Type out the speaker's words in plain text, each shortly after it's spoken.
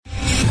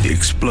The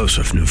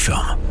explosive new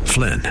film,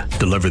 Flynn,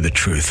 deliver the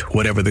truth,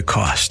 whatever the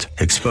cost.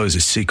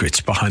 Exposes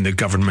secrets behind the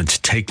government's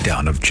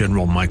takedown of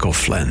General Michael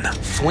Flynn.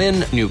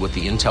 Flynn knew what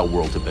the intel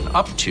world had been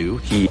up to.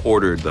 He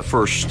ordered the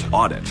first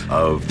audit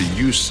of the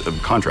use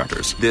of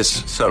contractors.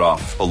 This set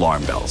off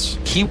alarm bells.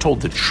 He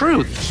told the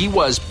truth. He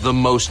was the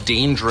most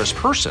dangerous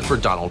person for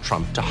Donald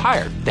Trump to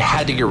hire. They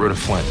had to get rid of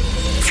Flynn.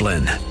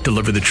 Flynn,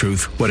 deliver the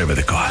truth, whatever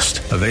the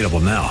cost. Available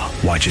now.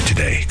 Watch it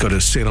today. Go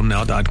to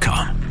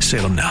salemnow.com.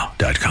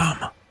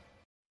 salemnow.com.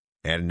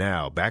 And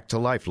now, back to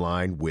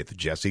Lifeline with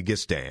Jesse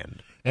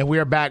Gistand. And we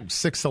are back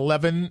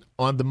 6:11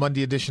 on the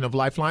Monday edition of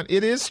Lifeline.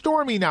 It is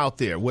storming out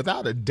there,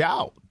 without a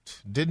doubt.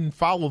 Didn't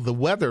follow the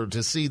weather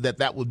to see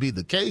that would be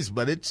the case,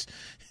 but it's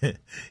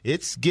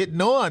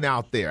getting on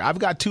out there. I've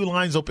got two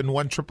lines open,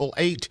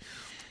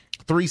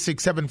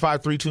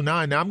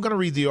 1-888-367-5329. Now, I'm going to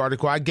read the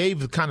article. I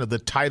gave kind of the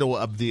title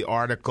of the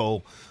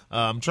article.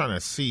 I'm trying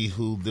to see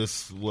who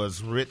this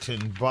was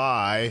written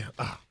by.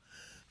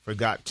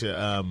 Forgot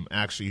to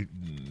actually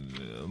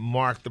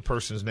mark the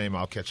person's name.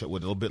 I'll catch up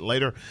with it a little bit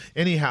later.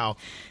 Anyhow,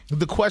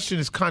 the question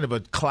is kind of a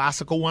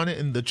classical one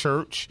in the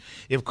church.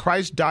 If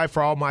Christ died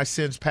for all my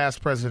sins,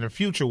 past, present, and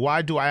future,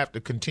 why do I have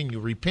to continue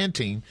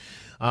repenting?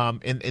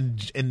 And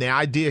the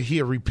idea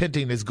here,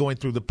 repenting, is going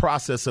through the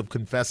process of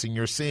confessing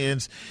your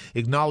sins,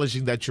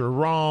 acknowledging that you're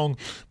wrong,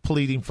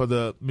 pleading for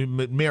the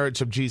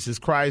merits of Jesus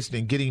Christ,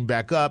 and getting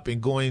back up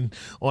and going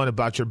on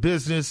about your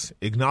business,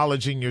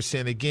 acknowledging your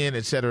sin again,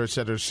 et cetera, et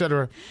cetera, et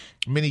cetera.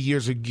 Many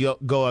years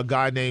ago, a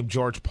guy named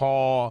George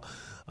Bob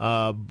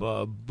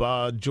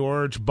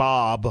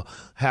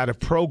had a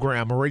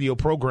radio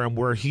program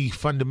where he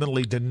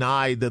fundamentally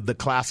denied the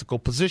classical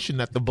position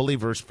that the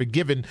believer is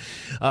forgiven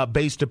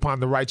based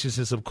upon the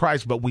righteousness of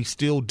Christ, but we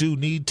still do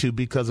need to,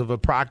 because of a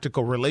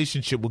practical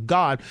relationship with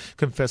God,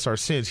 confess our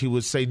sins. He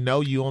would say,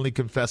 no, you only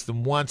confess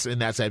them once,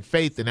 and that's at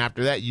faith, and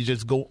after that you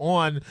just go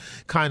on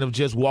kind of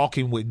just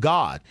walking with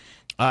God.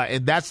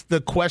 And that's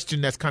the question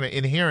that's kind of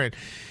inherent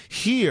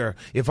here.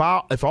 If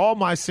all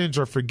my sins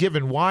are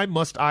forgiven, why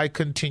must I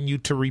continue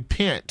to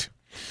repent?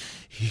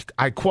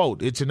 I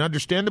quote, it's an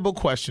understandable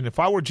question. If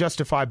I were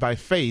justified by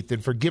faith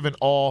and forgiven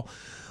all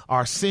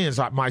our sins,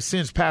 my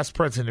sins past,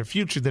 present, and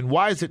future, then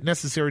why is it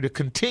necessary to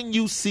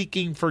continue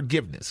seeking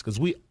forgiveness? Because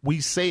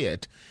we say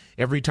it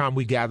every time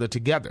we gather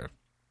together.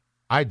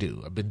 I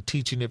do. I've been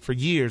teaching it for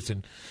years,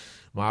 and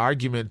my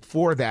argument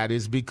for that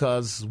is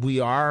because we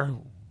are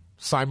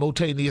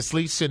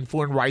simultaneously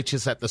sinful and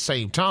righteous at the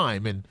same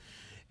time,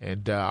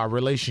 and our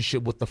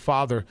relationship with the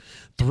Father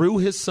through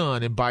his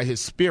Son and by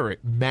his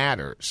Spirit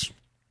matters.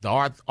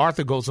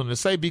 Arthur goes on to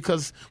say,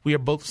 because we are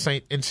both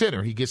saint and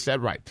sinner. He gets that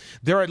right.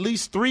 There are at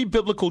least three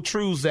biblical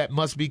truths that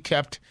must be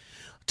kept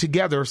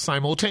together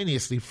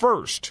simultaneously.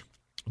 First,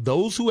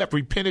 those who have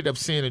repented of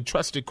sin and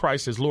trusted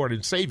Christ as Lord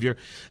and Savior,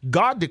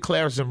 God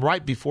declares them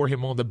right before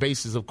him on the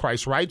basis of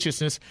Christ's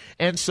righteousness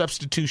and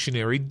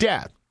substitutionary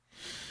death.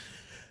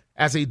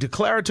 As a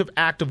declarative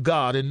act of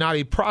God and not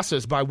a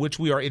process by which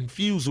we are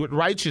infused with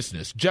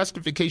righteousness.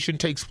 Justification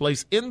takes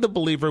place in the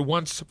believer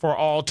once for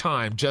all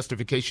time.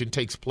 Justification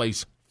takes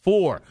place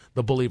for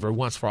the believer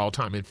once for all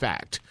time. In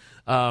fact,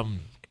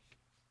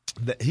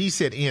 he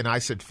said in, I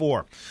said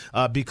for,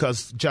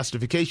 because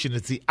justification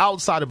is the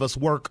outside of us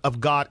work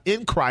of God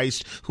in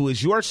Christ, who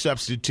is your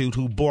substitute,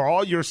 who bore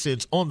all your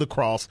sins on the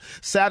cross,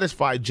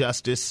 satisfied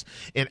justice,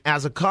 and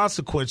as a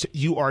consequence,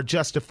 you are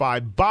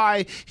justified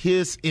by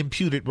his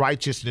imputed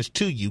righteousness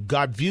to you.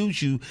 God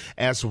views you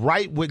as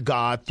right with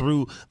God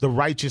through the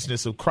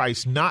righteousness of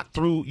Christ, not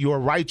through your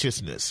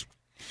righteousness.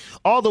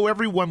 Although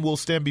everyone will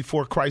stand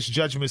before Christ's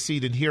judgment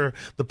seat and hear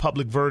the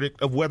public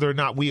verdict of whether or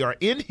not we are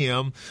in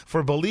him,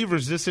 for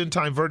believers, this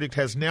end-time verdict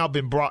has now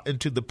been brought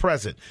into the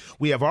present.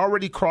 We have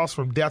already crossed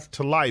from death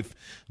to life.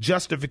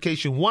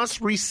 Justification,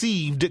 once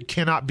received,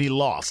 cannot be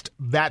lost.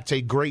 That's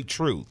a great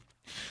truth.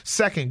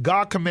 Second,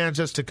 God commands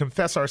us to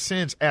confess our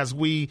sins as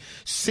we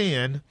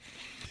sin.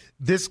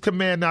 This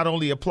command not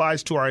only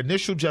applies to our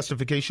initial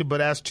justification,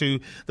 but as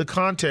to the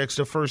context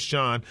of 1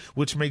 John,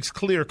 which makes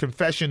clear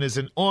confession is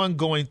an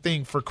ongoing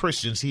thing for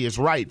Christians. He is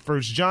right.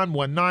 1 John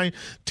 1:9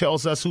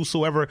 tells us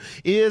whosoever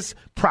is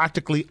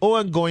practically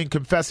ongoing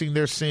confessing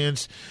their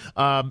sins,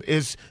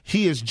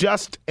 he is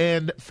just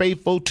and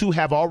faithful to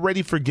have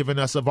already forgiven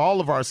us of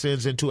all of our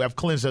sins and to have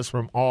cleansed us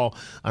from all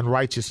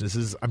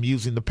unrighteousness. I'm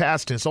using the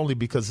past tense only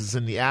because it's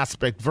in the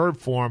aspect verb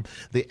form,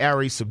 the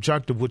aorist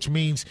subjunctive, which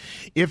means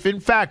if in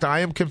fact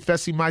I am confessing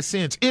my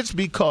sins, it's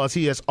because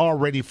he has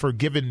already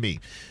forgiven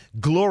me.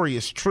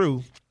 Glorious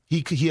truth.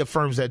 He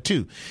affirms that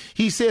too.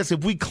 He says,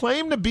 if we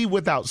claim to be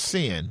without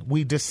sin,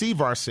 we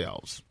deceive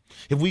ourselves.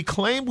 If we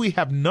claim we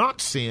have not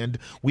sinned,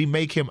 we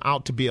make him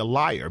out to be a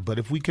liar. But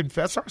if we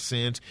confess our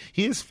sins,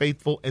 he is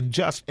faithful and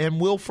just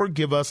and will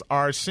forgive us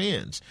our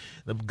sins.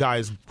 The guy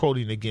is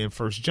quoting again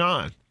 1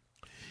 John.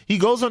 He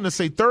goes on to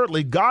say,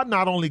 thirdly, God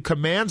not only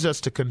commands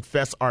us to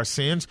confess our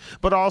sins,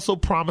 but also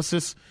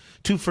promises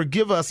to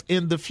forgive us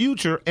in the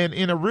future, and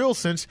in a real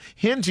sense,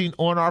 hinging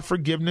on our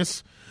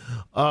forgiveness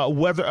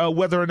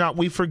whether or not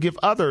we forgive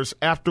others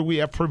after we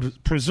have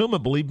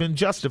presumably been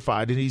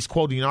justified. And he's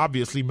quoting,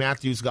 obviously,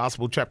 Matthew's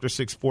Gospel, chapter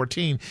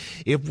 6:14.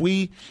 If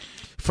we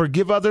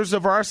forgive others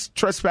of our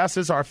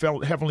trespasses, our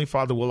Heavenly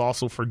Father will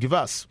also forgive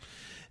us.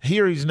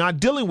 Here he's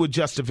not dealing with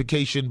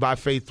justification by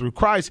faith through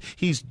Christ.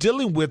 He's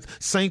dealing with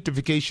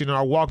sanctification in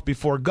our walk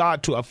before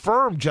God to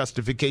affirm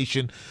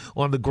justification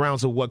on the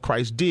grounds of what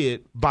Christ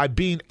did by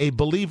being a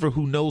believer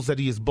who knows that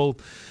he is both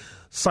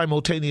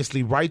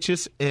simultaneously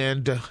righteous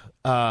and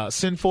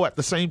sinful at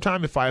the same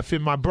time. If I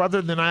offend my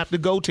brother, then I have to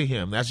go to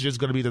him. That's just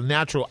going to be the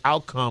natural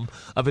outcome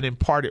of an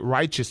imparted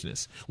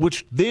righteousness,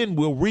 which then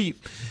will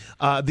reap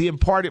the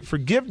imparted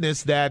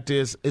forgiveness that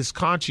is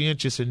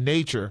conscientious in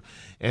nature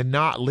and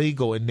not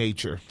legal in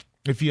nature.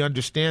 If you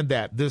understand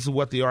that, this is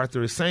what the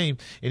author is saying.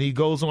 And he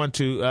goes on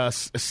to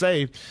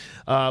say,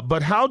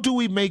 but how do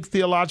we make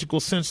theological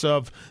sense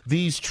of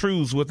these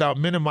truths without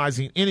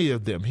minimizing any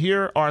of them?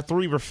 Here are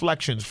three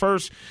reflections.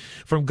 First,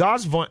 from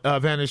God's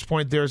vantage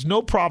point, there's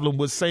no problem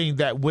with saying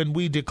that when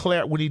he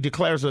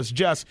declares us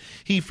just,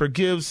 he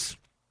forgives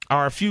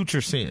our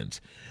future sins,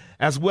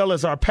 as well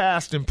as our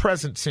past and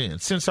present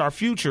sins, since our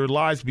future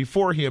lies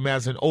before him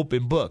as an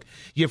open book.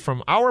 Yet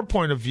from our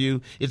point of view,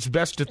 it's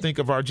best to think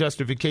of our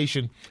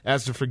justification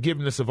as the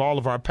forgiveness of all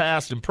of our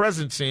past and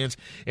present sins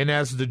and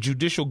as the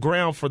judicial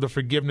ground for the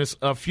forgiveness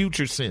of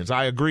future sins.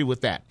 I agree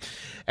with that.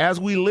 As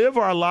we live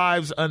our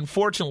lives,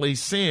 unfortunately,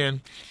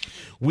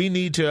 we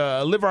need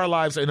to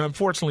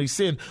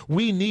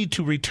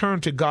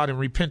return to God in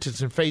repentance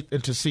and faith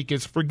and to seek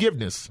his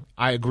forgiveness.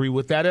 I agree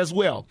with that as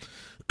well.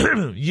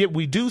 Yet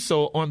we do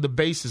so on the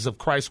basis of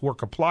Christ's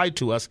work applied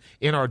to us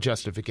in our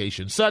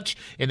justification. Such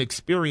an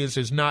experience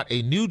is not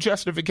a new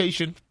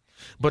justification,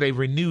 but a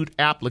renewed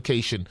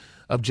application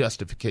of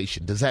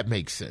justification. Does that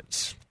make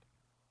sense?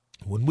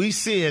 When we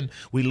sin,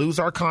 we lose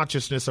our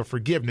consciousness of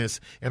forgiveness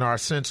and our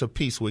sense of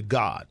peace with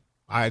God.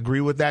 I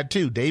agree with that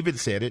too. David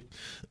said it.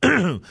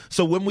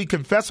 So when we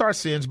confess our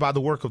sins by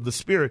the work of the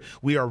Spirit,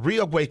 we are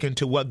reawakened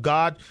to what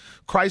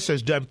Christ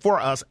has done for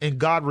us, and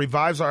God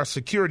revives our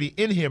security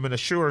in him and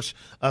assures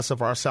us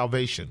of our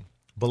salvation.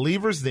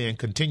 Believers then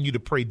continue to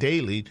pray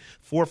daily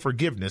for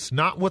forgiveness,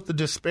 not with the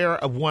despair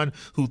of one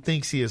who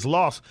thinks he is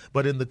lost,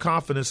 but in the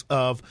confidence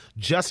of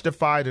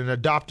justified and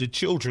adopted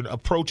children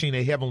approaching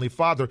a heavenly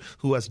Father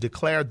who has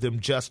declared them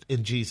just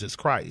in Jesus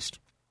Christ.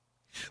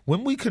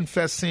 When we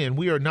confess sin,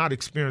 we are not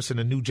experiencing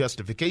a new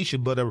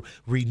justification, but a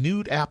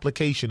renewed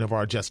application of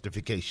our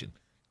justification.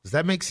 Does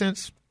that make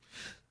sense?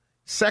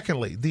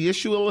 Secondly, the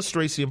issue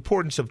illustrates the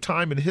importance of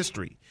time and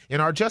history.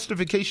 In our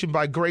justification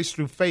by grace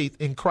through faith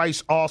in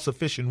Christ's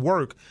all-sufficient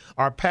work,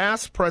 our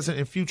past, present,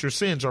 and future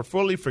sins are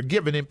fully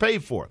forgiven and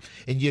paid for.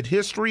 And yet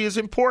history is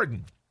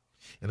important.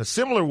 In a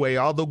similar way,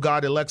 although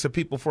God elects a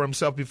people for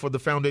himself before the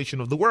foundation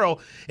of the world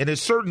and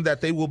is certain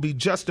that they will be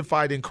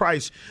justified in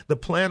Christ, the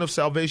plan of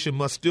salvation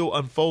must still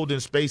unfold in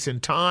space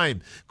and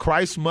time.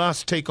 Christ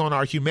must take on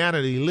our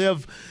humanity,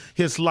 live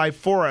his life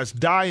for us,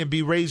 die and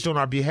be raised on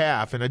our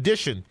behalf. In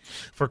addition,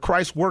 for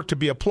Christ's work to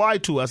be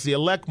applied to us, the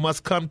elect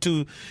must come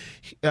to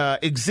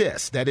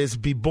exist, that is,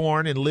 be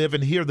born and live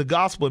and hear the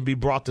gospel and be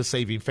brought to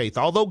saving faith.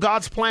 Although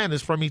God's plan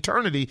is from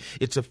eternity,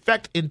 its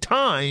effect in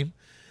time.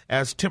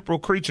 As temporal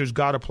creatures,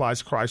 God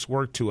applies Christ's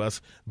work to us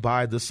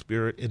by the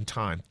Spirit in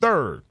time.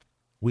 Third,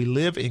 we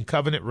live in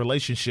covenant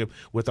relationship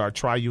with our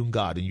triune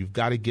God, and you've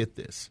got to get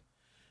this.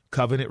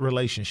 Covenant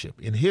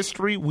relationship. In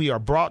history, we are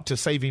brought to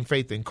saving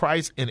faith in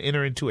Christ and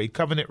enter into a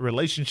covenant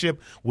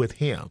relationship with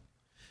him.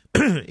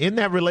 In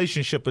that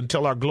relationship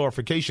until our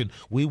glorification,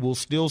 we will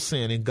still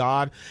sin, and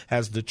God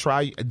as the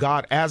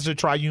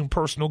triune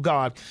personal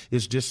God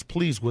is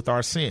displeased with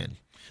our sin.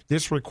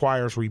 This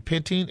requires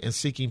repenting and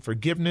seeking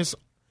forgiveness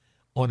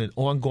on an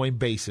ongoing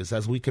basis.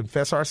 As we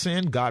confess our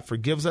sin, God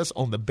forgives us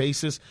on the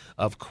basis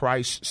of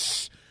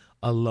Christ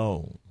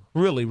alone.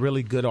 Really,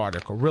 really good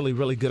article. Really,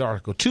 really good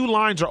article. 2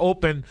 lines are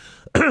open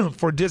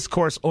for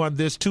discourse on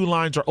this. 2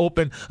 lines are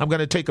open. I'm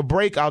going to take a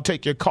break. I'll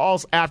take your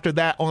calls after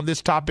that on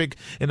this topic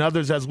and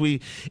others as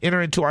we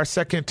enter into our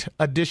second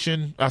half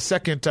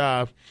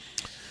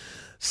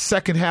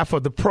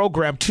of the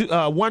program.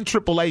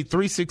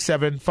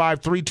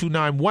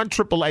 1-888-367-5329.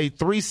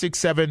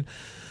 1-888-367-5329.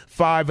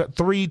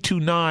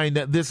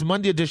 5329, this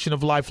Monday edition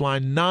of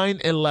Lifeline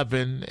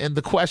 9/11, and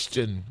the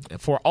question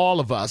for all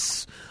of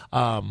us,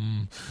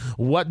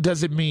 what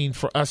does it mean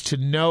for us to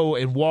know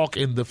and walk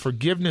in the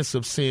forgiveness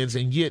of sins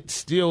and yet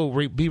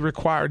still be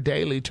required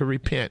daily to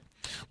repent?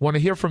 Want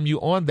to hear from you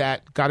on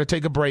that. Got to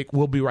take a break.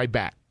 We'll be right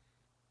back.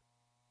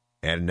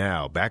 And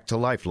now, back to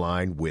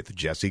Lifeline with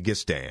Jesse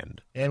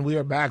Gistand. And we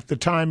are back. The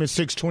time is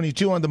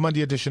 6:22 on the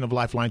Monday edition of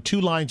Lifeline. 2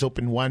 lines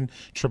open,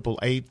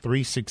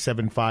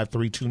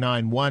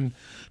 1-888-367-5329,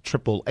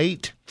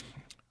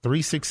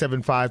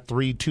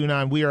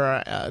 1-888-367-5329. We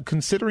are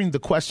considering the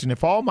question,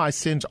 if all my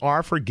sins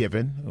are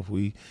forgiven, if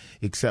we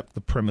accept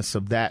the premise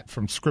of that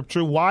from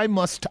Scripture, why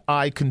must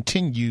I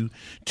continue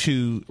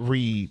to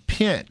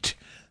repent?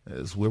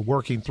 As we're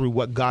working through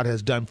what God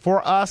has done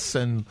for us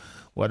and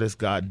What is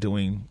God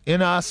doing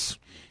in us?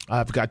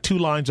 I've got two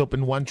lines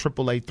open,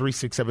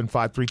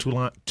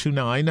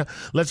 1-888-367-5329.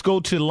 Let's go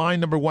to line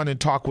number one and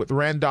talk with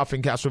Randolph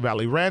in Castro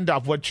Valley.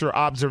 Randolph, what's your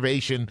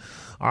observation,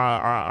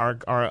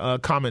 our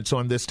comments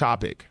on this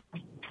topic?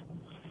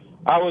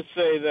 I would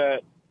say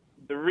that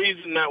the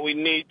reason that we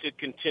need to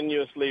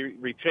continuously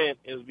repent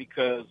is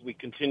because we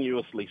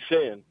continuously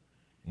sin.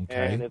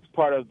 Okay. And it's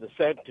part of the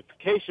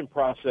sanctification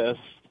process,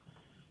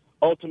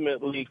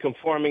 ultimately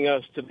conforming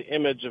us to the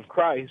image of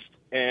Christ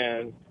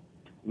and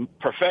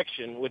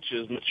perfection, which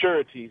is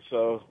maturity.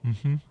 So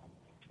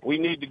we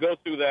need to go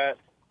through that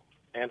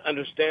and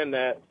understand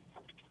that.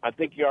 I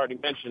think you already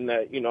mentioned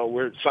that,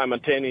 we're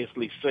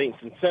simultaneously saints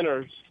and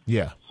sinners.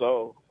 Yeah.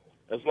 So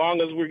as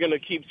long as we're going to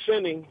keep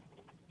sinning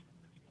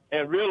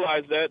and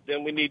realize that,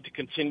 then we need to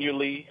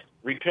continually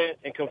repent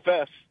and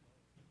confess.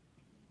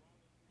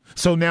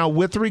 So now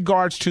with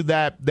regards to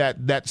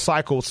that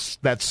cycle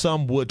that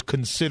some would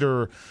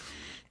consider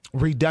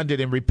redundant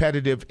and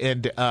repetitive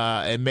and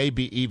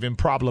maybe even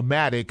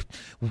problematic,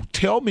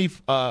 tell me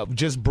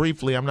just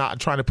briefly, I'm not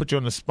trying to put you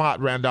on the spot,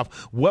 Randolph,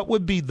 what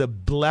would be the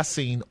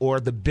blessing or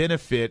the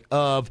benefit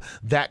of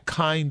that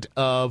kind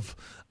of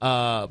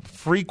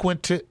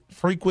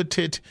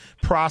frequented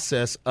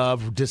process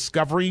of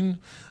discovering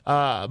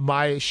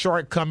my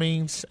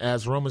shortcomings,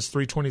 as Romans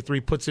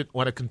 3:23 puts it,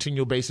 on a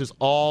continual basis?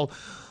 All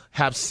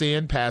have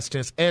sinned, past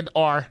tense, and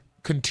are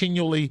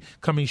continually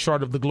coming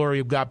short of the glory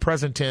of God,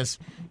 present tense.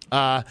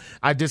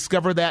 I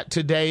discover that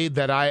today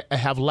that I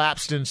have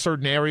lapsed in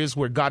certain areas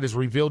where God has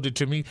revealed it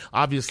to me.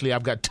 Obviously,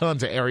 I've got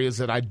tons of areas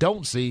that I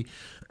don't see,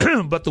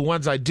 but the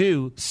ones I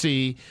do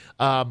see,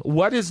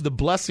 what is the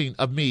blessing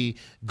of me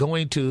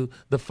going to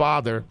the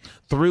Father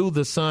through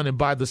the Son and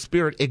by the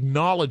Spirit,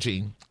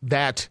 acknowledging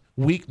that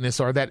weakness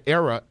or that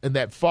error and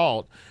that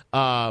fault,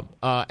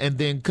 and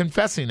then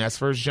confessing, as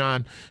 1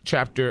 John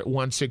chapter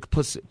 1,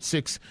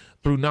 6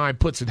 through 9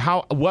 puts it?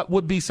 What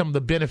would be some of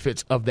the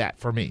benefits of that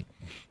for me?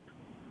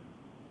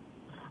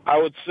 I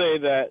would say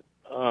that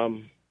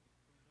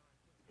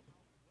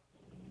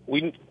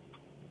we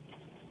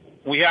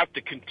have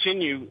to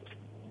continue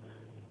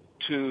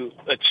to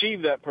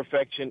achieve that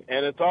perfection,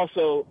 and it's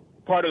also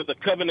part of the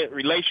covenant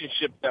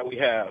relationship that we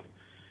have.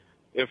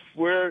 If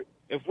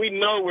we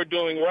know we're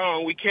doing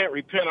wrong, we can't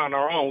repent on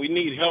our own. We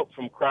need help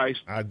from Christ,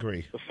 I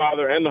agree, the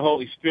Father and the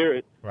Holy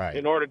Spirit, right,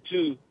 in order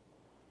to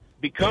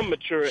become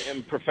mature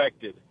and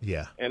perfected.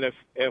 Yeah. And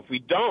if we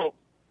don't,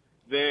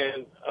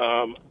 then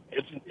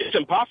it's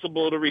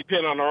impossible to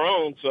repent on our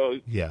own. So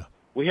yeah,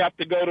 we have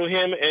to go to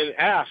Him and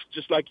ask,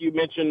 just like you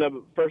mentioned of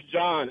 1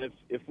 John.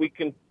 If we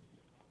can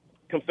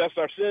confess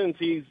our sins,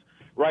 He's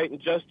right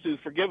and just to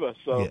forgive us.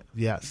 So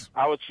yes,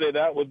 I would say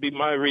that would be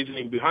my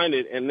reasoning behind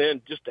it. And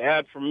then just to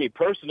add, for me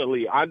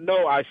personally, I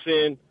know I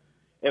sin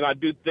and I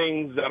do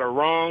things that are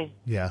wrong.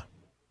 Yeah.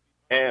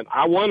 And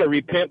I want to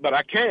repent, but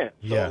I can't.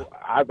 So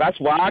that's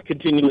why I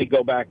continually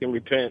go back and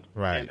repent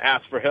and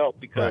ask for help,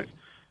 because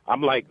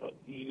I'm like,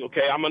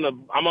 okay, I'm gonna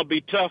be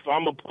tough.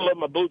 I'm gonna pull up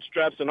my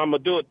bootstraps and I'm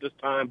gonna do it this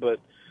time. But as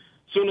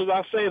soon as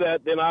I say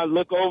that, then I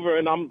look over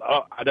and I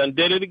done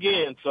did it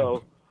again.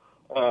 So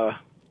that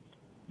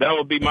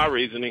would be my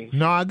reasoning.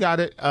 No, I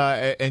got it.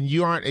 And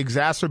you aren't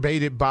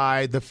exacerbated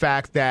by the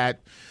fact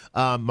that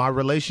my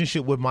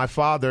relationship with my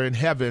Father in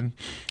heaven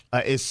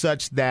is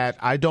such that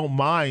I don't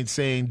mind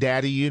saying,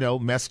 Daddy,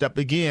 messed up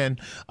again,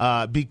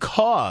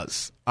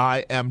 because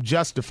I am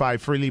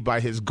justified freely by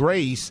His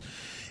grace.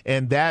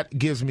 And that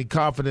gives me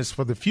confidence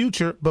for the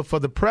future. But for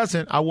the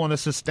present, I want to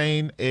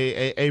sustain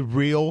a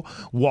real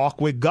walk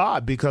with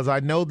God, because I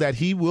know that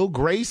He will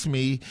grace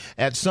me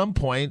at some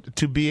point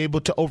to be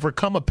able to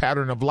overcome a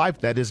pattern of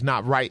life that is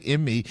not right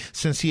in me,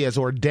 since He has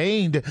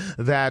ordained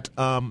that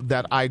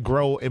that I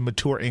grow and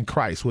mature in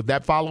Christ. Would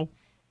that follow?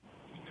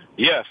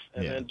 Yes.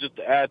 And then just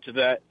to add to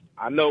that,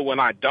 I know when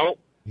I don't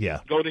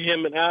go to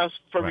Him and ask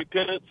for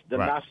repentance, then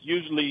that's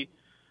usually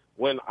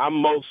when I'm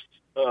most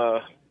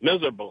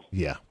miserable.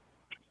 Yeah.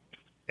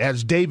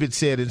 As David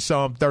said in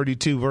Psalm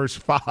 32, verse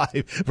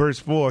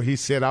 4, he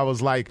said,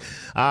 my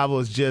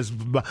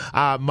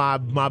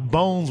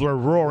bones were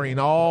roaring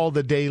all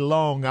the day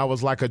long. I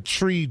was like a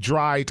tree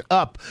dried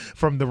up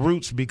from the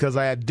roots, because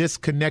I had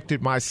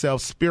disconnected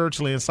myself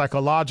spiritually and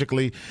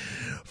psychologically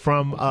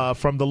from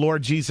the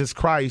Lord Jesus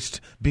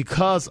Christ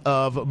because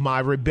of my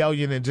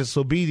rebellion and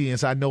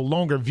disobedience. I no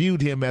longer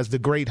viewed Him as the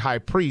great high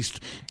priest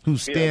who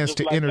stands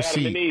to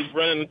intercede. Adam and Eve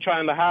running,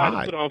 trying to hide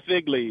and put on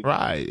fig leaves.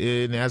 Right.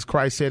 And as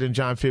Christ said in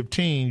John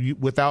 15,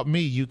 without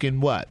me, you can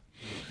what?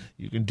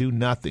 You can do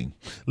nothing.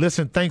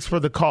 Listen, thanks for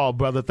the call,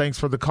 brother. Thanks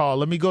for the call.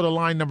 Let me go to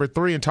line number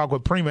 3 and talk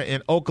with Prima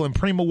in Oakland.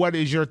 Prima, what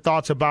is your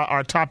thoughts about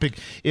our topic?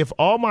 If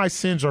all my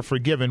sins are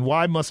forgiven,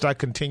 why must I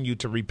continue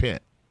to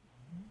repent?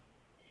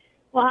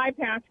 Well, hi,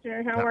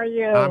 Pastor. How are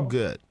you? I'm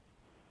good.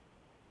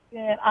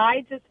 Good.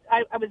 I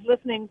was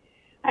listening.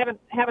 I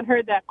haven't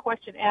heard that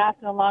question asked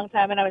in a long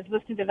time, and I was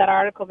listening to that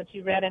article that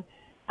you read, and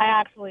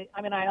I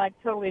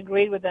totally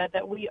agreed with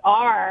that we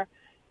are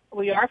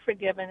we are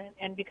forgiven,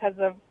 and because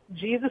of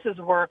Jesus'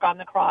 work on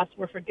the cross,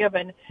 we're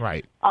forgiven.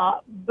 Right.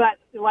 But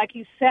like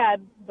you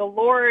said, the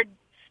Lord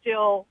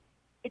still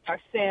hates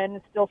our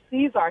sin, still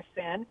sees our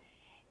sin.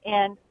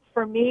 And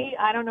for me,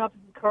 I don't know if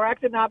it's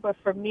correct or not, but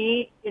for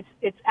me,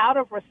 it's out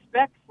of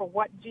respect for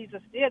what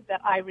Jesus did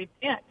that I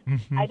repent.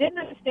 Mm-hmm. I didn't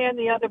understand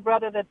the other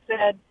brother that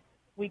said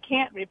we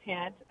can't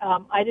repent.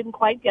 I didn't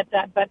quite get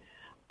that, but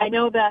I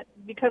know that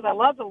because I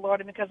love the Lord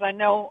and because I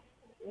know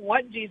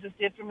what Jesus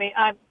did for me,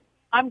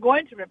 I'm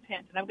going to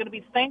repent, and I'm going to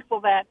be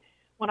thankful that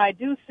when I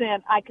do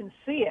sin, I can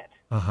see it.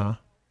 Uh-huh.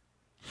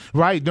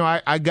 Right. No,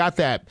 I got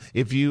that.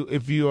 If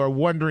you are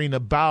wondering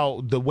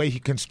about the way he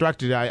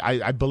constructed it,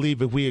 I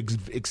believe if we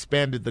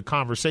expanded the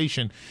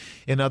conversation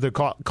and other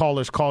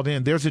callers called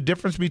in, there's a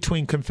difference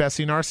between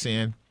confessing our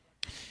sin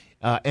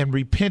and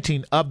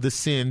repenting of the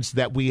sins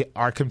that we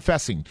are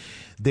confessing.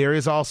 There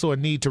is also a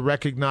need to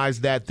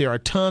recognize that there are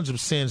tons of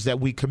sins that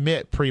we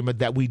commit, Prima,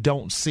 that we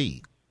don't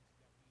see.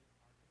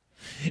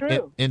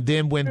 True. And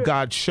then when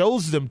God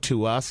shows them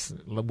to us,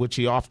 which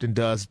he often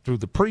does through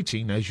the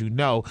preaching, as you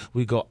know,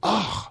 we go,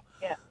 oh,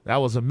 Yeah. that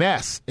was a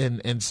mess.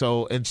 And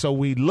so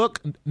we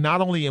look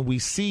not only and we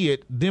see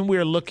it, then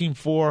we're looking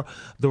for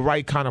the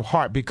right kind of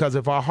heart, because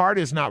if our heart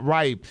is not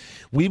right,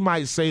 we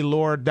might say,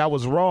 Lord, that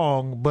was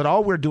wrong. But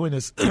all we're doing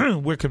is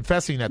we're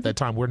confessing at that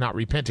time. We're not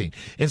repenting.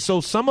 And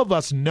so some of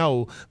us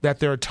know that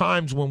there are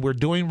times when we're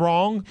doing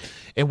wrong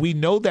and we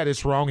know that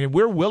it's wrong, and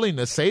we're willing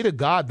to say to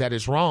God that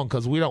it's wrong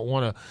because we don't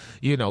want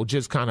to,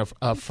 just kind of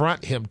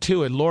affront him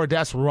to it. Lord,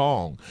 that's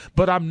wrong.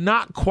 But I'm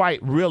not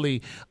quite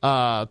really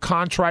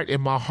contrite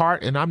in my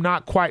heart, and I'm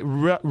not quite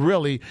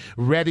really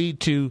ready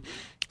to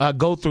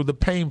go through the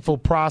painful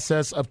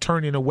process of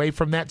turning away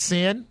from that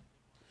sin.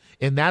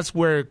 And that's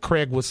where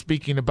Craig was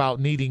speaking about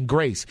needing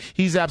grace.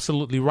 He's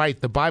absolutely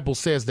right. The Bible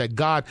says that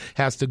God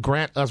has to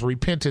grant us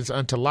repentance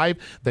unto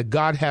life, that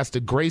God has to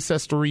grace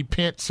us to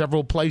repent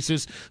several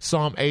places.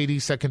 Psalm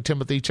 80, 2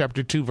 Timothy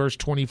chapter 2, verse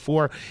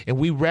 24. And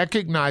we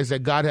recognize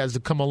that God has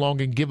to come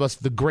along and give us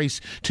the grace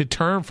to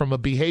turn from a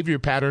behavior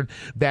pattern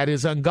that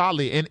is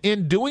ungodly. And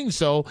in doing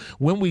so,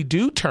 when we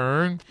do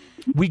turn,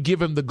 we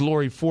give him the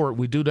glory for it.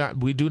 We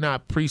do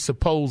not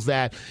presuppose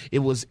that it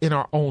was in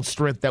our own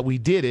strength that we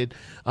did it,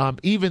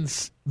 even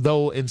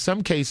though in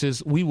some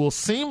cases we will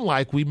seem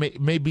like we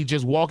may be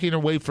just walking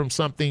away from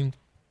something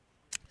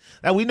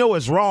that we know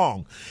is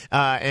wrong.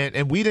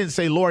 And we didn't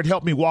say, Lord,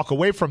 help me walk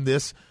away from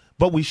this,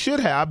 but we should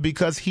have,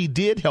 because he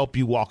did help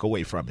you walk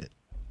away from it.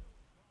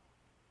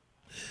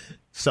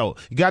 So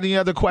you got any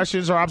other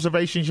questions or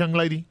observations, young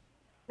lady?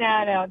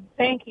 No.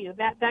 Thank you.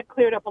 That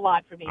cleared up a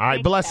lot for me. All right.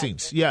 Thank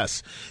Blessings. you,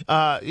 yes.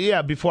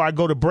 Before I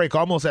go to break,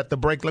 almost at the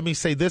break, let me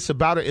say this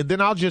about it, and then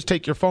I'll just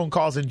take your phone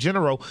calls in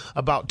general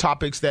about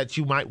topics that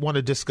you might want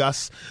to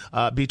discuss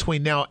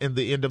between now and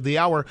the end of the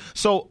hour.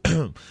 So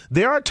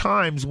there are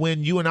times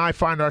when you and I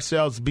find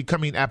ourselves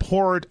becoming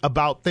abhorred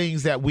about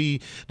things that we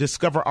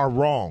discover are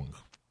wrong.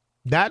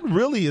 That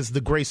really is the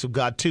grace of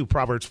God, too.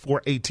 Proverbs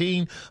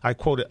 4:18. I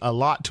quote it a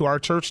lot to our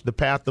church. The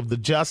path of the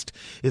just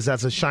is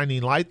as a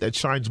shining light that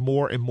shines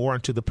more and more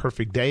into the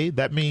perfect day.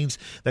 That means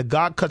that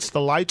God cuts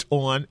the light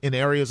on in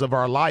areas of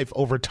our life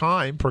over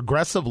time,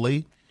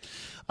 progressively,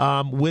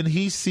 when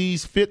he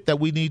sees fit that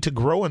we need to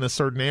grow in a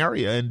certain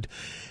area.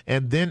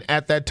 And then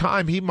at that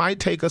time, he might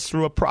take us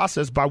through a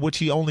process by which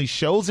he only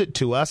shows it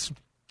to us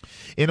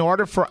in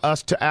order for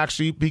us to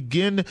actually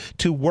begin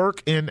to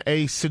work in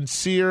a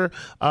sincere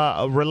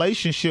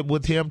relationship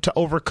with him to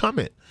overcome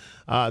it.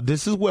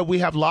 This is where we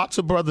have lots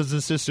of brothers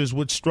and sisters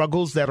with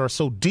struggles that are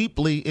so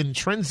deeply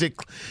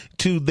intrinsic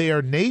to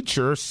their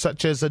nature,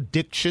 such as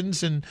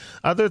addictions and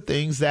other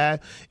things,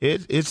 that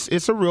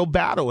it's a real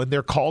battle. And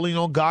they're calling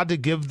on God to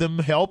give them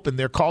help, and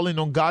they're calling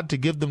on God to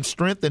give them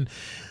strength. And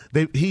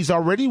he's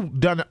already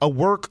done a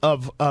work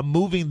of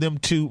moving them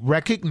to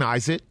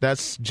recognize it.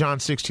 That's John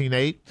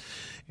 16:8.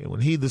 And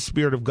when he, the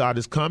Spirit of God,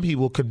 has come, he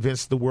will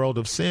convince the world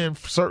of sin.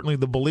 Certainly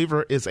the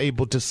believer is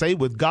able to say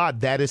with God,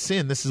 that is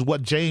sin. This is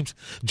what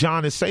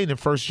John is saying in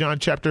 1 John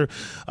chapter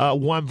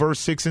 1, verse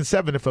 6 and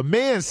 7. If a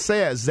man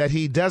says that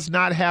he does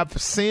not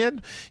have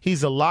sin,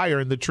 he's a liar,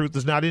 and the truth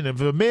is not in him.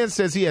 If a man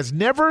says he has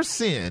never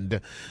sinned,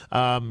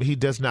 he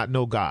does not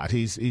know God.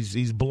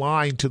 He's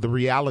blind to the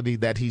reality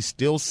that he's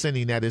still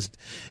sinning at his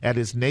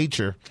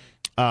nature.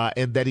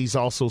 And that he's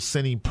also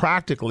sinning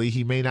practically.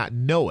 He may not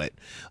know it.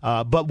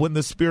 But when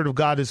the Spirit of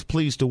God is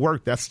pleased to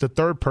work, that's the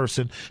third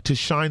person, to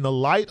shine the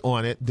light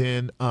on it,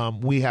 then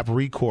we have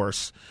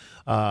recourse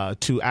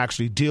to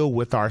actually deal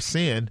with our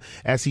sin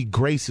as he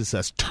graces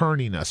us,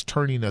 turning us,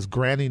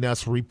 granting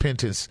us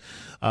repentance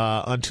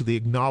unto the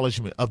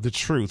acknowledgement of the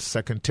truth.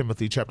 2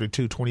 Timothy chapter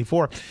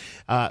 2:24.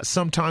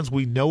 Sometimes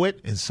we know it,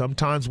 and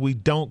sometimes we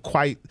don't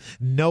quite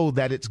know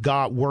that it's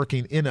God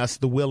working in us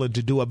the will and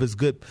to do of his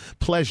good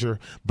pleasure,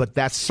 but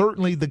that's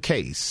certainly the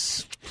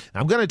case.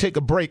 I'm going to take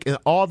a break, and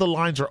all the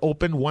lines are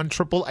open.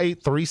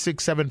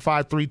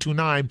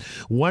 1-888-367-5329.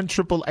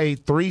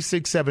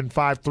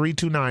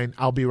 1-888-367-5329.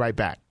 I'll be right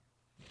back.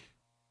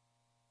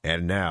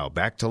 And now,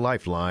 back to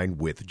Lifeline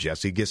with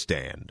Jesse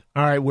Gistand.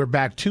 All right, we're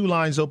back. 2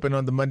 lines open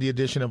on the Monday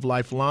edition of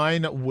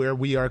Lifeline, where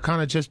we are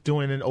kind of just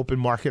doing an open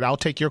market. I'll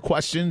take your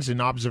questions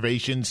and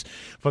observations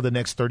for the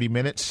next 30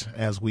 minutes,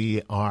 as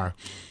we are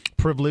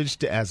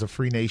privileged as a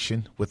free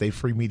nation with a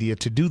free media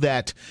to do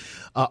that.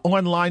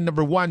 On line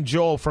number 1,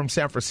 Joel from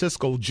San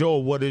Francisco.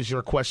 Joel, what is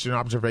your question,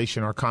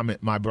 observation, or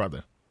comment, my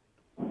brother?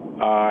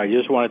 I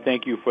just want to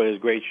thank you for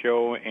this great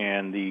show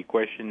and the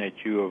question that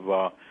you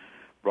have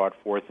brought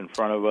forth in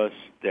front of us,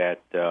 that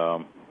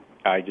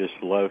I just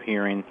love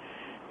hearing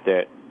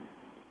that.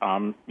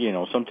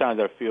 Sometimes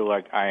I feel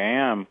like I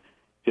am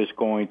just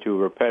going to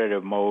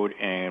repetitive mode,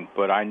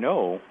 but I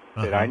know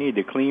that I need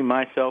to clean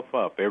myself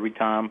up every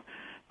time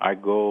I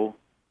go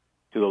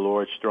to the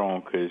Lord's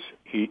throne, because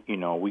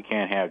we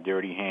can't have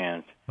dirty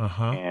hands.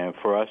 And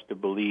for us to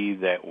believe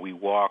that we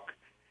walk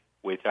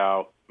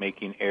without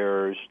making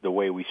errors, the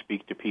way we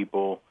speak to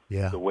people,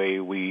 the way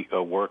we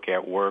work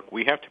at work,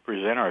 we have to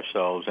present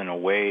ourselves in a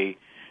way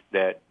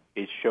that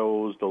it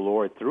shows the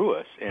Lord through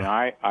us. And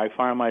I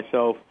find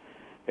myself,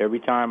 every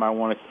time I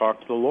want to talk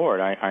to the Lord,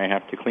 I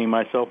have to clean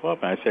myself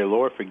up. And I say,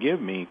 Lord,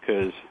 forgive me,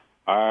 because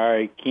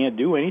I can't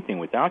do anything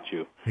without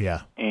you.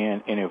 Yeah.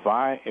 And if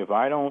I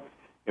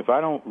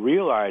don't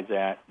realize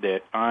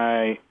that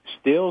I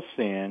still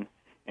sin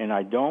and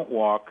I don't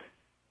walk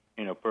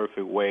in a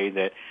perfect way,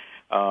 that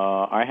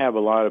I have a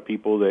lot of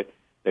people that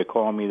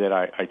call me that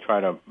I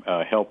try to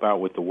help out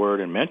with the word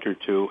and mentor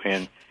to,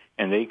 and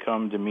they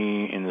come to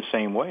me in the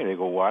same way. They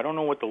go, well, I don't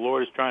know what the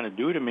Lord is trying to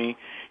do to me.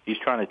 He's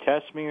trying to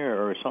test me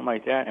or something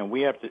like that, and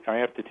I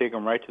have to take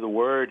them right to the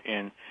word.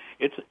 And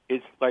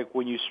it's like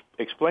when you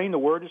explain the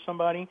word to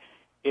somebody,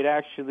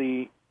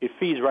 it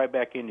feeds right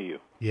back into you.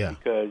 Yeah.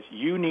 Because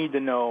you need to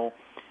know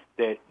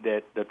that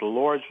the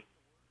Lord's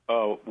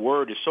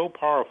word is so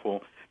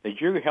powerful that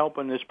you're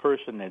helping this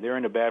person, that they're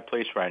in a bad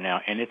place right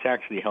now, and it's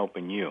actually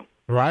helping you.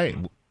 Right.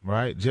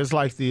 Just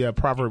like the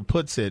proverb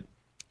puts it,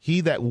 he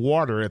that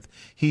watereth,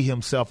 he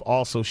himself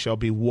also shall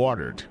be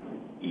watered.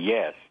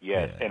 Yes.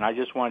 Yeah. And I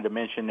just wanted to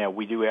mention that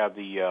we do have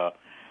the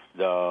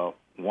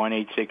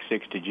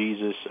 1-866 to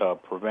Jesus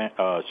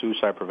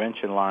suicide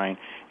prevention line,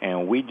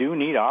 and we do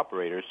need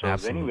operators. So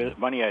Absolutely. If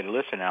anybody had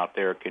listen out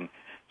there can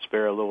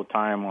spare a little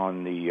time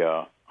on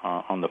the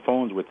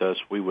phones with us,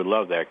 we would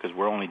love that, because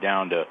we're only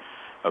down to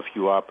a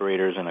few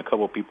operators, and a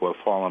couple of people have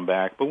fallen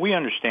back. But we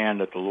understand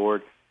that the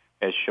Lord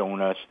has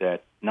shown us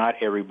that not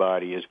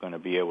everybody is going to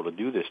be able to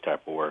do this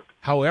type of work.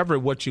 However,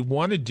 what you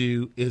want to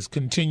do is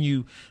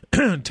continue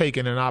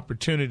taking an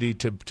opportunity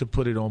to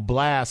put it on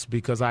blast,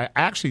 because I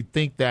actually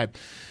think that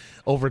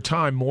over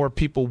time more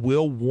people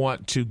will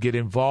want to get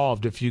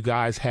involved if you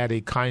guys had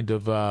a kind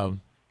of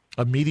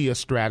a media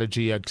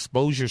strategy,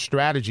 exposure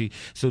strategy.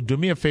 So do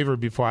me a favor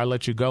before I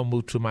let you go,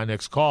 move to my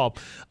next call.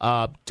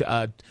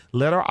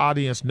 Let our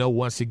audience know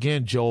once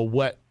again, Joel,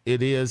 what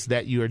it is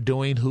that you are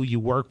doing, who you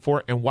work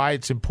for, and why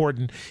it's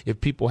important if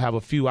people have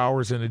a few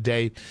hours in a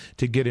day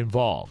to get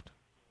involved.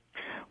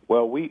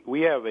 Well,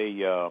 we have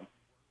a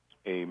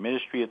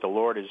ministry that the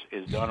Lord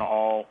has done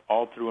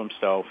all through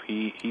himself.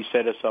 He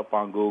set us up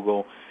on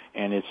Google,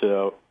 and it's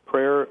a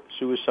prayer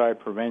suicide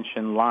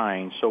prevention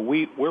line. So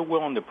we're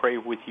willing to pray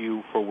with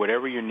you for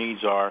whatever your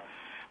needs are,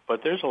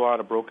 but there's a lot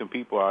of broken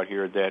people out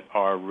here that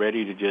are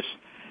ready to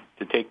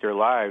take their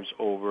lives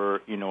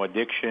over,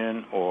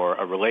 addiction or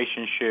a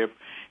relationship.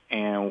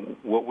 And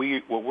what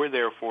we're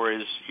there for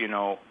is,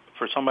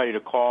 for somebody to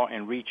call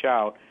and reach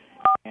out,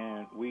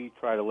 and we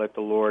try to let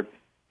the Lord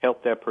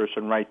help that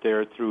person right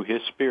there through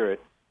his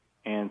Spirit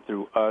and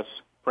through us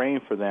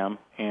praying for them.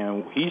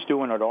 And he's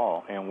doing it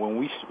all. And when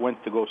we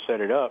went to go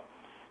set it up,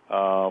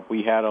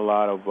 we had a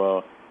lot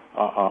of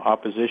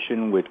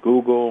opposition with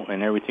Google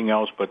and everything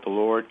else, but the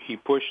Lord, he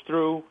pushed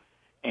through,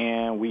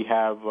 and we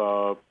have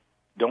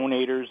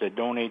donators that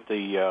donate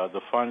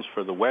the funds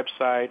for the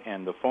website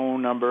and the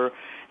phone number,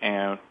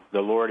 and the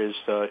Lord is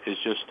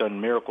just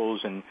done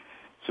miracles. And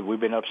so we've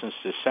been up since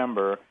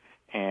December,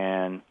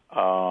 and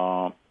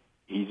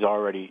he's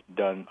already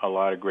done a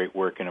lot of great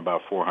work in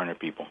about 400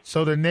 people.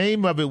 So the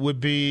name of it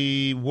would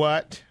be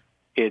what?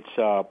 It's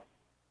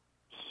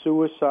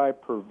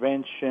Suicide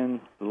Prevention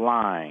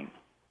Line.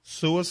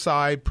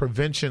 Suicide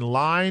Prevention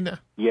Line?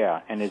 Yeah,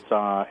 and it's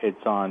on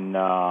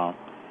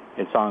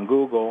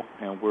Google,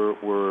 and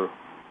we're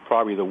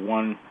probably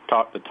the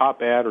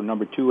top ad or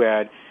number 2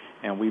 ad,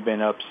 and we've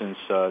been up since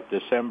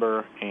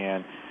December,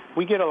 and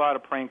we get a lot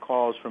of prank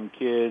calls from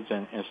kids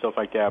and stuff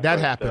like that. That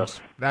happens.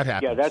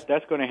 Yeah,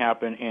 that's going to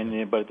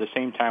happen, but at the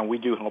same time, we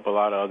do help a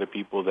lot of other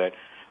people that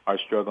are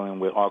struggling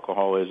with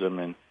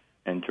alcoholism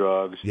and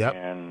drugs. Yep.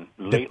 And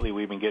lately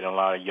we've been getting a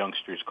lot of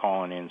youngsters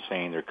calling in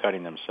saying they're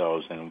cutting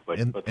themselves, but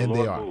the Lord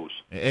they are. moves.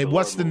 And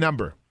what's the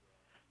number?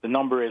 The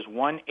number is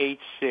 1-866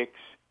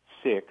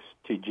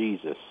 to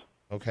Jesus.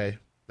 Okay.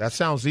 That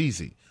sounds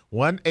easy.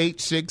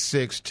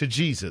 1-866 to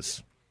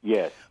Jesus.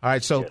 Yes. All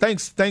right. So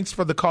thanks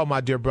for the call,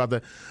 my dear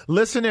brother.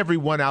 Listen,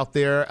 everyone out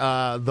there,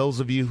 those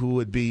of you who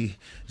would be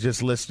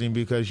just listening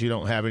because you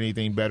don't have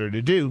anything better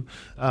to do,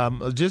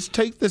 just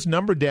take this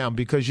number down,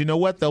 because you know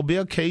what? There'll be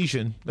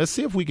occasion. Let's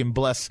see if we can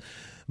bless.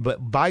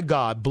 But by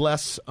God,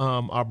 bless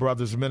our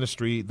brother's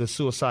ministry, the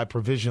Suicide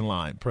Provision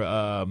Line,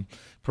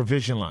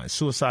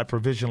 Suicide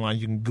Provision Line.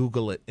 You can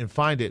Google it and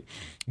find it.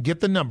 Get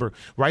the number.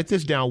 Write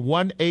this down,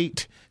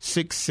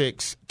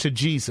 1-866 to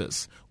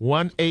Jesus.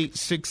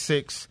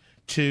 1-866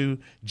 to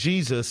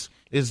Jesus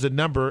is the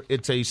number.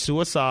 It's a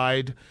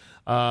suicide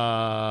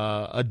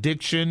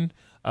addiction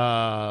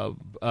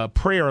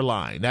prayer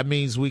line. That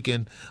means we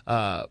can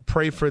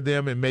pray for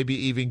them and maybe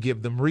even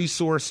give them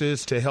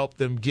resources to help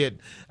them get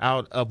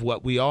out of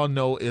what we all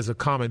know is a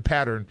common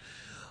pattern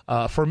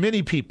for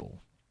many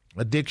people.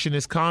 Addiction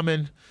is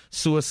common.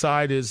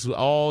 Suicide is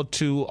all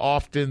too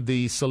often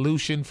the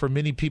solution for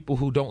many people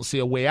who don't see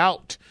a way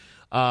out.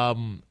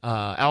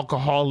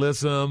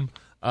 Alcoholism,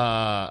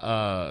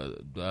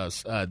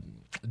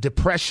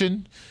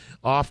 depression,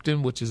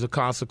 often, which is a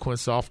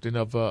consequence often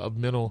of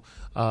mental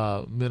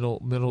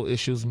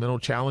issues, mental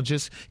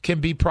challenges, can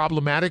be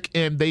problematic,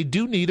 and they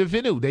do need a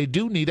venue. They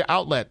do need an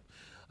outlet.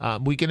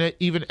 We can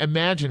even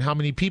imagine how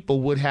many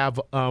people would have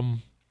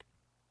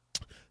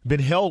been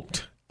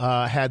helped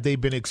had they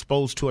been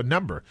exposed to a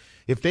number.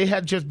 If they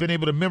had just been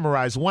able to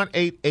memorize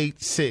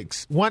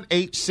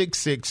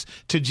 1-866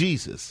 to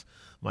Jesus.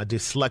 My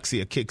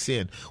dyslexia kicks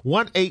in.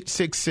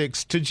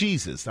 1-866 to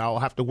Jesus. I'll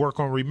have to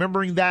work on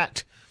remembering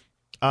that.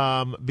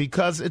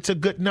 Because it's a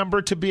good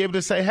number to be able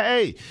to say,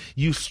 hey,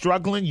 you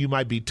struggling, you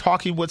might be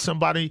talking with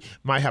somebody,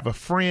 might have a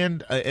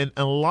friend, and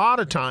a lot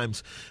of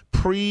times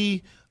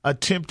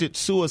pre-attempted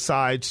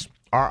suicides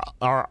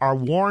are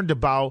warned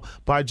about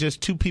by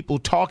just two people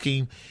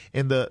talking,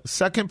 and the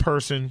second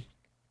person,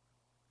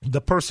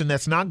 the person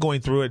that's not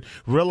going through it,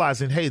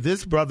 realizing, hey,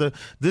 this brother,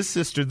 this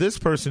sister, this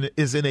person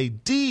is in a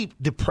deep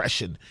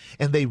depression,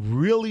 and they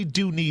really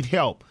do need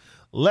help.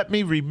 Let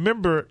me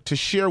remember to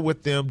share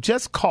with them.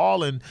 Just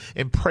call and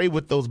pray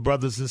with those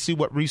brothers and see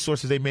what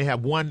resources they may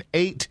have.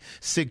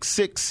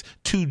 1-866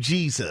 to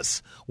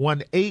Jesus.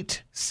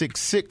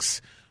 1-866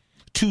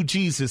 to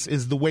Jesus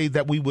is the way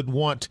that we would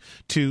want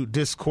to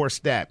discourse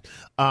that.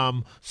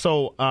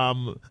 So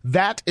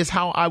that is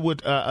how I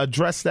would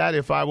address that.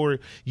 If I were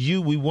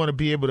you, we want to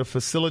be able to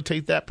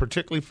facilitate that,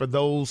 particularly for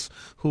those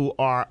who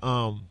are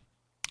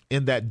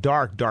in that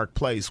dark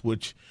place,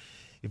 which,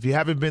 if you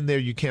haven't been there,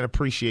 you can't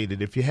appreciate it.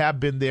 If you have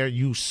been there,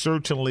 you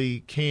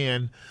certainly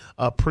can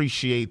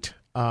appreciate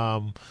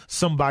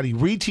somebody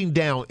reaching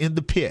down in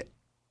the pit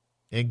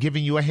and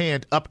giving you a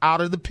hand up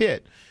out of the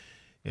pit.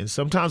 And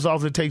sometimes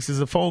all it takes is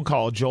a phone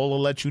call. Joel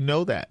will let you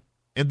know that.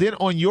 And then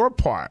on your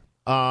part,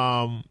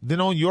 how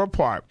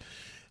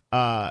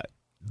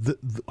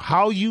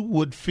you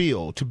would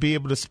feel to be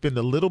able to spend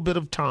a little bit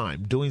of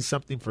time doing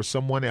something for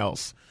someone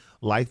else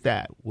like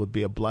that would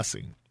be a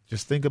blessing.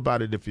 Just think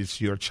about it if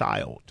it's your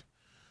child.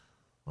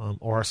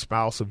 Or a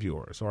spouse of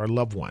yours, or a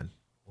loved one,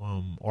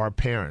 or a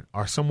parent,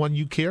 or someone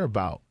you care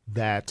about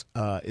that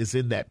is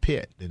in that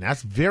pit. And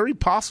that's very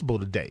possible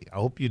today. I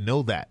hope you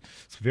know that.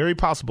 It's very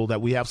possible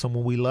that we have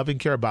someone we love and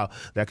care about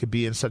that could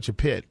be in such a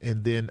pit.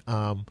 And then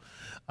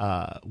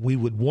we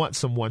would want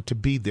someone to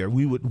be there.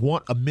 We would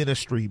want a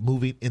ministry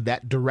moving in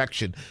that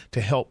direction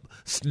to help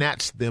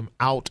snatch them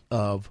out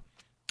of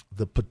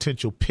the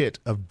potential pit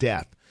of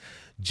death.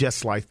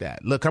 Just like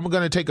that. Look, I'm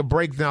going to take a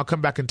break now.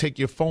 Come back and take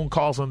your phone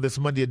calls on this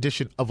Monday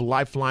edition of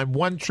Lifeline.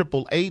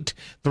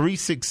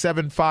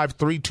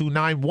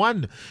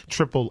 1-888-3675-329.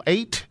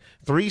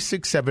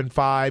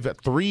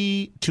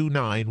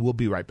 1-888-3675-329. We'll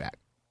be right back.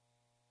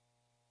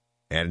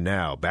 And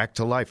now back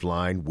to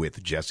Lifeline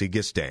with Jesse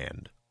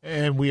Gistand.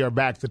 And we are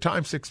back. The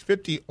time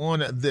 6:50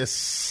 on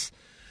this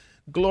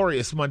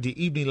glorious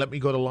Monday evening. Let me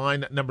go to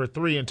line number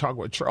 3 and talk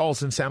with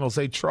Charles in San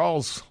Jose.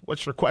 Charles,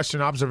 what's your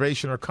question,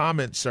 observation, or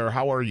comment, sir?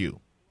 How are you?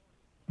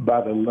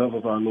 By the love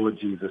of our Lord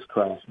Jesus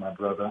Christ, my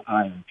brother,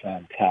 I am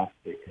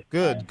fantastic.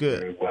 Good.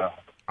 Very well.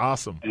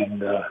 Awesome.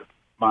 And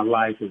my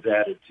life is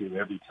added to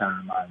every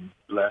time. I'm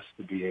blessed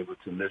to be able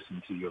to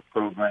listen to your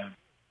program.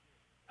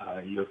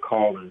 Your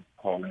call in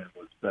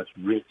with such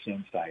rich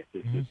insight.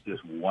 It's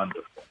just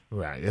wonderful.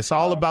 Right. It's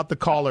all about the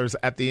callers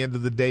at the end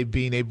of the day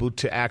being able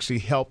to actually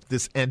help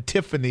this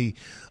antiphony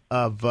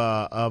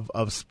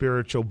of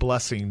spiritual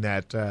blessing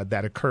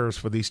that occurs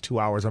for these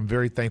 2 hours. I'm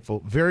very thankful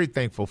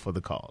for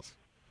the calls.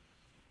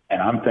 And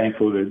I'm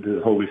thankful that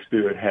the Holy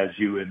Spirit has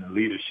you in the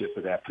leadership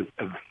of that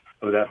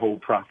whole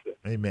process.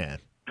 Amen.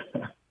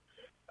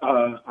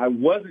 I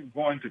wasn't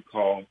going to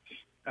call.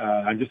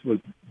 I just was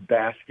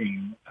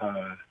basking.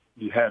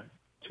 You had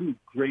 2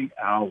 great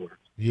hours.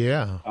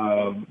 Yeah.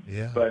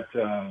 But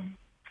I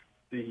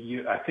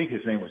think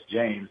his name was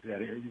James.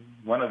 That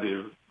one of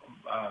your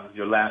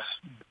last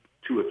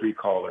 2 or 3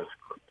 callers,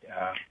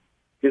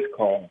 his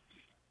call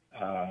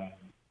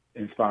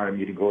inspired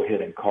me to go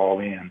ahead and call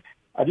in.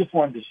 I just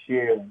wanted to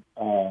share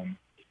from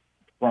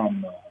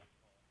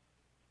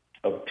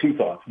 2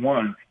 thoughts.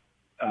 One,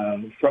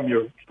 from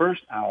your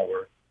first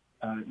hour,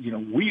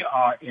 we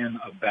are in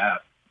a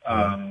battle.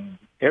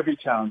 Every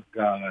child of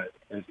God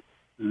is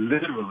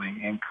literally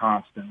in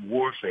constant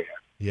warfare.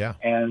 Yeah.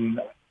 And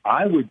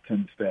I would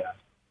confess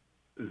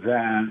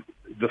that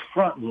the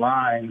front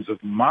lines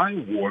of my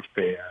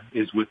warfare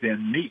is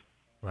within me.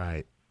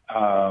 Right.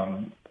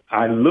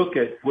 I look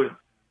at what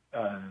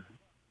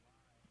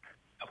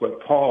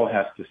Paul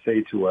has to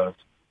say to us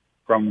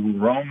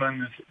from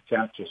Romans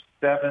chapter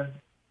 7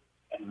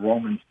 and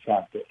Romans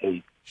chapter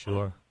 8.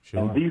 Sure.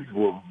 And these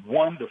were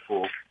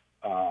wonderful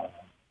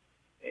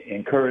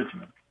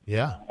encouragement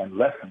and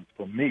lessons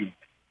for me,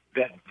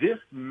 that this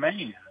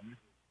man,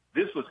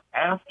 this was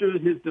after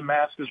his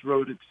Damascus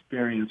Road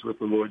experience with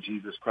the Lord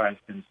Jesus Christ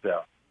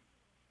himself,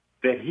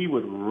 that he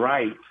would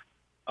write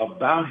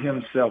about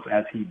himself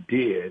as he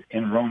did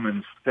in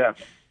Romans 7,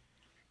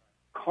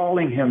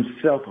 calling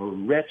himself a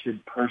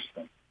wretched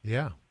person.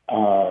 Yeah.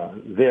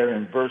 There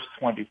in verse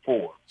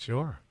 24.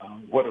 Sure.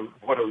 What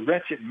a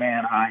wretched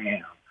man I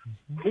am.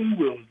 Who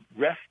will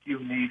rescue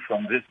me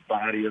from this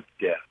body of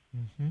death?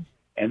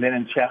 And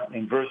then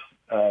in verse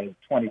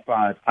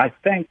 25, I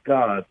thank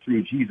God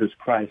through Jesus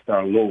Christ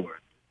our Lord.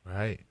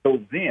 Right. So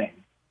then,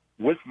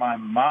 with my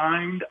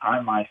mind,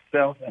 I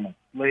myself am a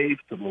slave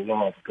to the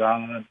law of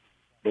God,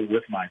 but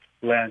with my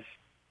flesh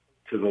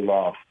to the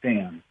law of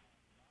sin.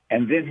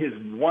 And then his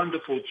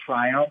wonderful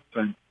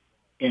triumphant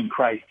in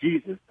Christ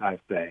Jesus, I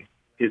say,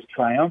 his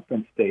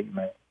triumphant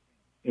statement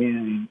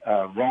in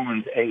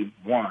Romans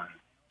 8:1.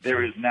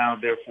 There is now,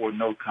 therefore,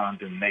 no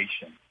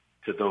condemnation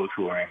to those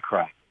who are in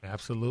Christ.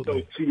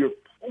 Absolutely. So to your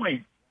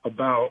point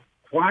about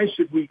why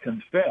should we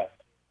confess,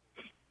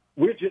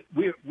 we're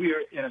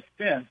in a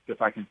sense,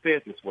 if I can say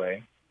it this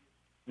way,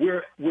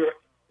 we're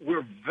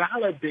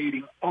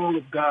validating all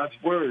of God's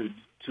words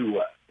to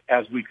us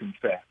as we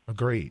confess.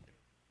 Agreed.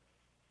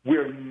 We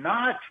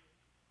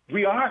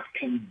aren't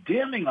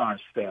condemning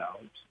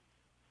ourselves.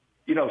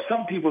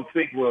 Some people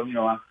think, well,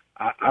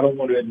 I don't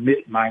want to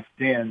admit my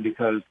sin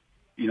because,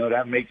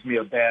 that makes me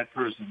a bad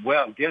person.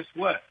 Well, guess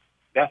what?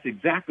 That's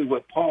exactly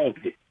what Paul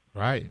did.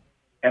 Right.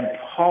 And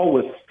Paul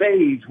was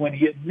saved when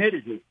he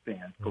admitted his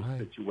sin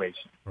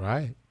situation.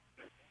 Right.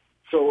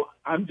 So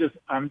I'm just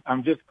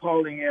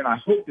calling in. I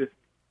hope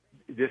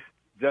this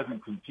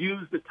doesn't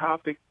confuse the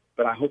topic,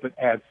 but I hope it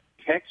adds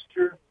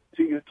texture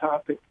to your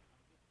topic.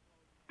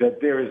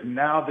 That there is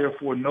now,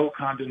 therefore, no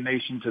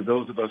condemnation to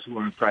those of us who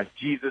are in Christ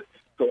Jesus.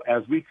 So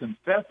as we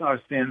confess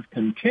our sins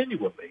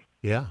continually,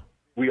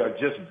 we are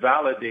just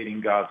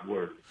validating God's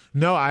word.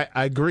 No, I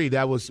agree.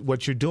 That was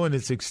what you're doing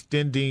is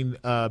extending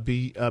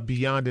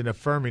beyond and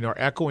affirming or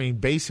echoing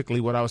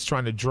basically what I was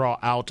trying to draw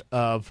out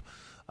of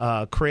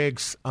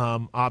Craig's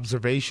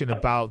observation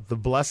about the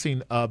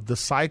blessing of the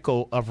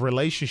cycle of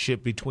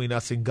relationship between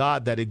us and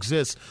God that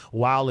exists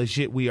while as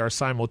yet we are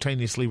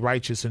simultaneously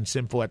righteous and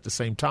sinful at the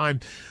same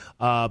time.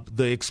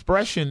 The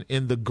expression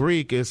in the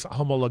Greek is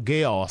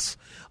homologeo.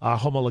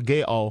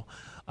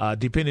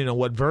 Depending on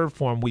what verb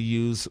form we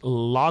use,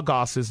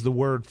 logos is the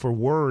word for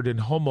word, and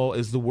homo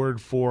is the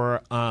word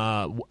for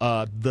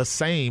the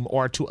same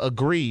or to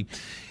agree.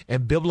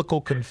 And biblical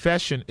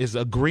confession is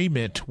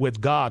agreement with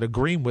God,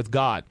 agreeing with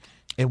God.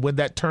 And when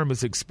that term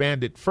is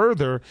expanded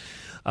further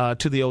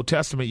to the Old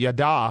Testament,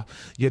 yada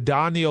in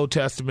the Old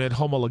Testament,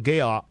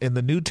 homologea in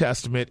the New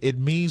Testament, it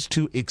means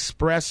to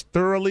express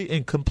thoroughly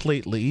and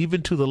completely,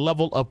 even to the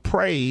level of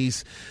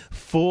praise,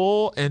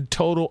 full and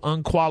total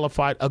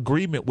unqualified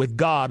agreement with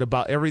God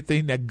about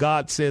everything that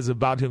God says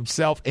about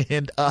himself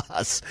and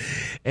us.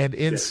 And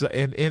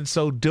in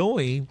so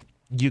doing,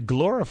 you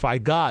glorify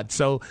God.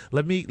 So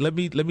let me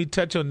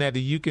touch on that,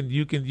 and you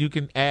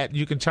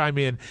can chime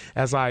in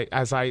as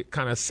I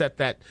kind of set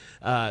that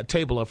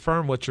table,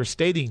 affirm what you're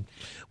stating.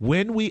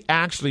 When we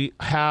actually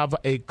have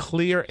a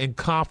clear and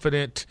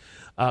confident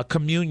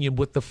communion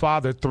with the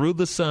Father through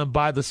the Son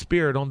by the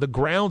Spirit on the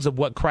grounds of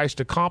what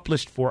Christ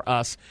accomplished for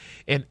us,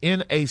 and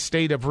in a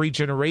state of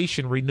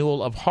regeneration,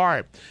 renewal of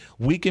heart,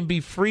 we can be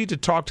free to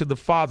talk to the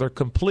Father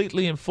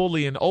completely and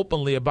fully and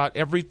openly about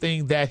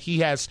everything that he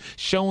has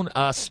shown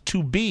us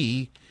to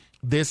be.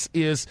 This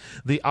is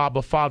the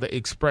Abba Father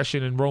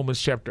expression in Romans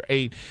chapter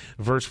 8,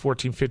 verse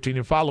 14, 15,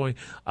 and following,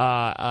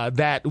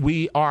 that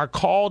we are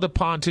called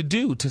upon to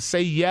do, to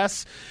say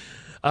yes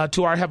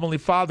to our Heavenly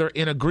Father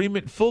in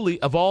agreement fully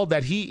of all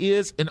that he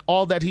is and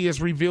all that he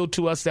has revealed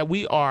to us that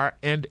we are.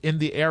 And in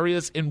the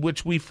areas in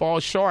which we fall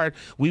short,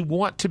 we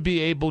want to be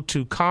able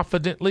to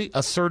confidently,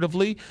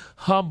 assertively,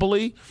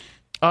 humbly,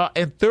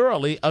 and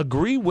thoroughly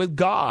agree with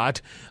God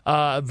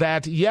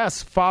that,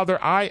 yes,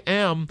 Father, I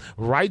am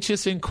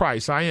righteous in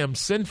Christ. I am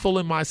sinful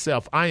in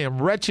myself. I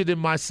am wretched in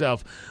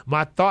myself.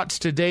 My thoughts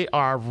today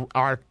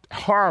are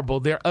horrible.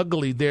 They're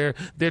ugly. They're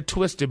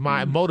twisted.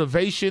 My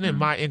motivation and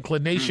my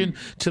inclination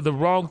to the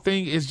wrong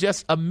thing is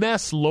just a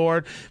mess,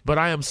 Lord. But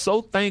I am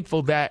so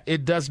thankful that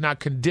it does not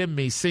condemn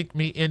me, sink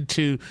me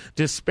into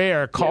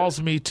despair,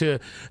 cause me to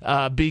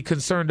be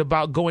concerned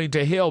about going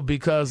to hell,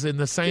 because in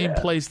the same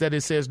place that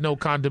it says no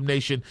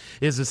condemnation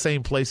is the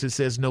same place it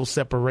says no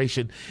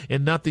separation.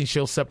 And nothing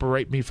shall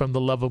separate me from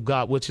the love of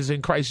God, which is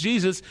in Christ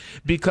Jesus,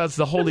 because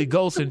the Holy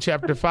Ghost in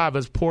chapter 5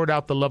 has poured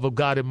out the love of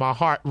God in my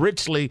heart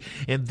richly.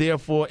 And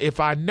therefore, if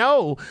I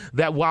know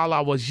that while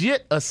I was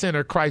yet a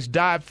sinner, Christ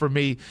died for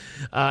me,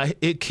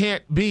 it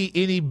can't be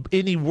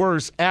any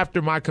worse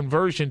after my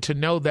conversion to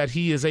know that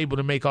he is able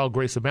to make all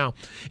grace abound.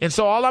 And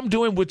so all I'm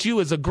doing with you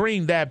is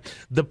agreeing that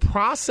the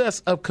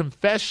process of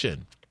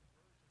confession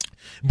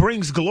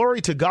brings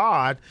glory to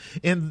God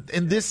in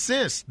this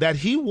sense, that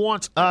he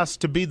wants us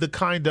to be the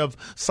kind of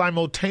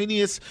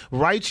simultaneous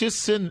righteous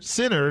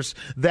sinners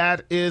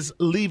that is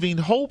leaving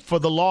hope for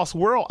the lost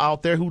world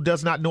out there who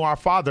does not know our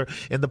Father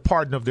and the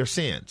pardon of their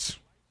sins.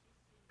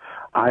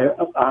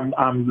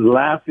 I'm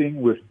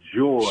laughing with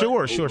joy.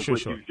 Sure. You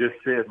just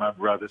said, my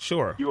brother.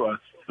 Sure. You are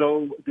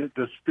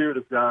the Spirit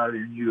of God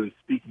in you is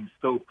speaking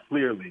so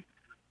clearly.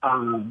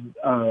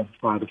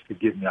 Father,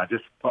 forgive me. I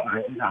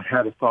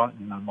had a thought,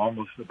 and I'm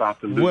almost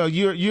about to lose. Well,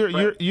 you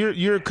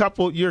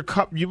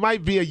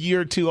might be a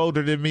year or two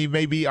older than me,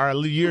 maybe, or a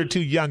year or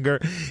two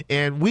younger,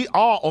 and we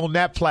all on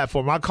that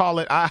platform. I call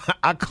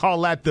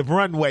that the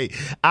runway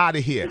out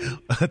of here.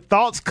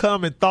 Thoughts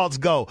come and thoughts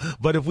go,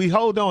 but if we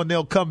hold on,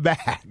 they'll come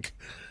back.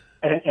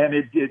 And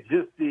it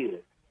just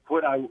did.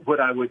 What I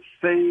would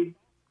say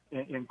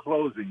in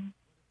closing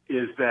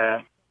is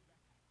that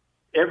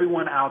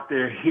everyone out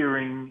there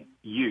hearing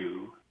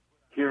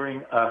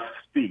us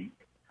speak,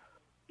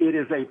 it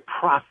is a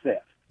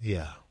process.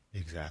 Yeah,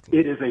 exactly.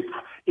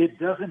 It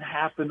doesn't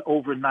happen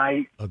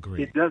overnight.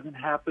 Agreed. It doesn't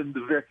happen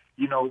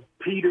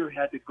Peter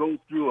had to go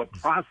through a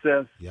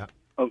process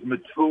of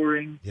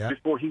maturing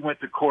before he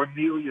went to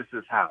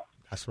Cornelius's house.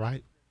 That's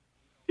right.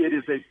 It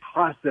is a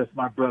process,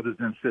 my brothers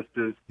and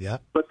sisters. Yeah.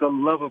 But the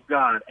love of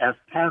God, as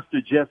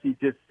Pastor Jesse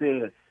just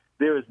said,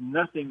 there is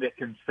nothing that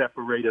can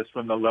separate us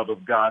from the love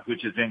of God,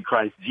 which is in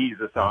Christ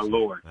Jesus, our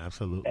Lord.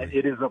 Absolutely. And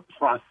it is a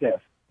process.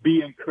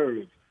 Be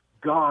encouraged.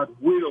 God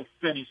will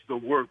finish the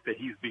work that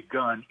he's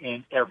begun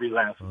in every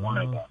last one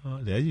of us.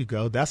 There you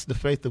go. That's the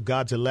faith of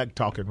God's elect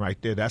talking right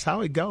there. That's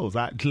how it goes.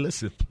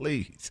 Listen,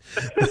 please.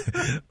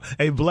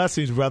 Hey,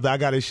 blessings, brother. I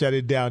got to shut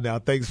it down now.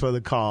 Thanks for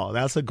the call.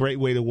 That's a great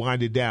way to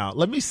wind it down.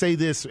 Let me say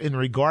this in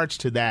regards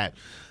to that,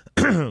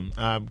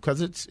 because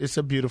it's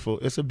a beautiful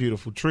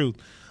truth.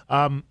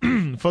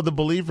 For the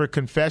believer,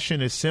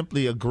 confession is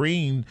simply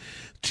agreeing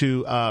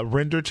to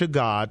render to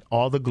God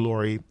all the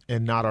glory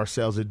and not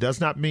ourselves. It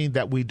does not mean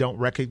that we don't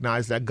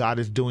recognize that God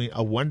is doing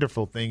a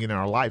wonderful thing in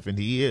our life, and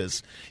he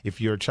is, if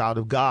you're a child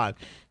of God.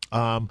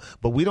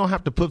 But we don't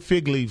have to put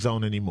fig leaves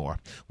on anymore.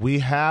 We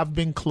have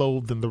been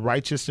clothed in the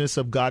righteousness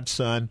of God's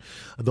Son,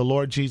 the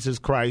Lord Jesus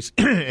Christ,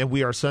 and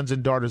we are sons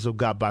and daughters of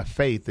God by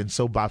faith. And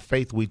so by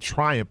faith, we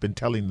triumph in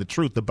telling the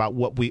truth about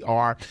what we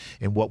are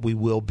and what we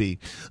will be.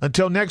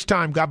 Until next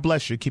time, God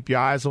bless you. Keep your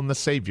eyes on the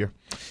Savior.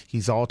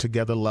 He's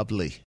altogether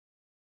lovely.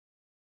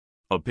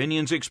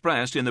 Opinions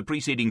expressed in the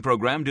preceding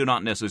program do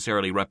not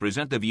necessarily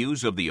represent the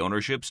views of the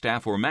ownership,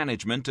 staff, or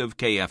management of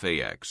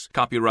KFAX.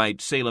 Copyright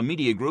Salem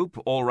Media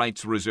Group, all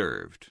rights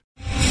reserved.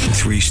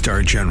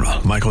 3-star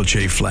General Michael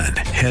J. Flynn,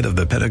 head of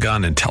the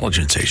Pentagon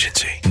Intelligence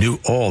Agency, knew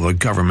all the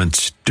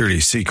government's dirty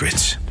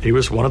secrets. He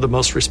was one of the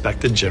most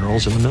respected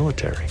generals in the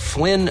military.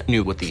 Flynn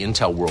knew what the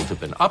intel world had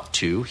been up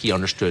to. He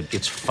understood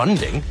its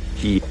funding.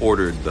 He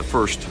ordered the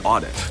first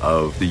audit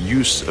of the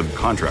use of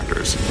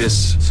contractors.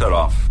 This set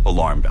off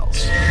alarm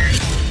bells.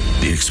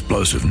 The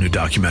explosive new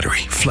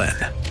documentary, Flynn,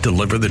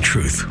 Deliver the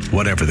Truth,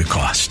 Whatever the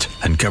Cost,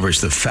 uncovers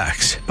the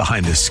facts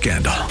behind this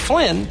scandal.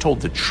 Flynn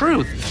told the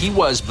truth. He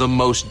was the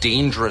most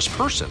dangerous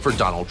person for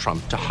Donald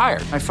Trump to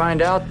hire. I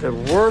find out the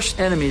worst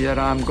enemy that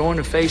I'm going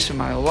to face in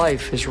my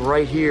life is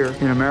right here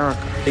in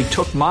America. They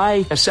took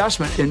my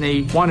assessment and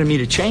they wanted me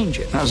to change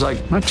it. And I was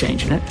like, I'm not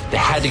changing it. They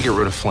had to get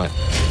rid of Flynn.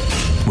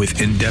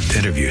 With in-depth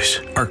interviews,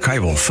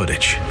 archival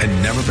footage,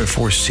 and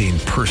never-before-seen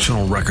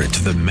personal records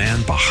of the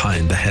man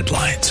behind the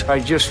headlines. I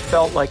just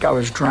felt like I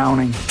was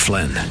drowning.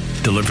 Flynn,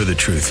 Deliver the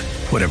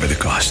Truth, Whatever the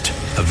Cost.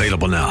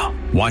 Available now.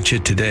 Watch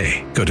it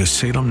today. Go to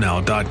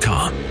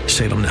salemnow.com.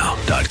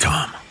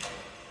 salemnow.com.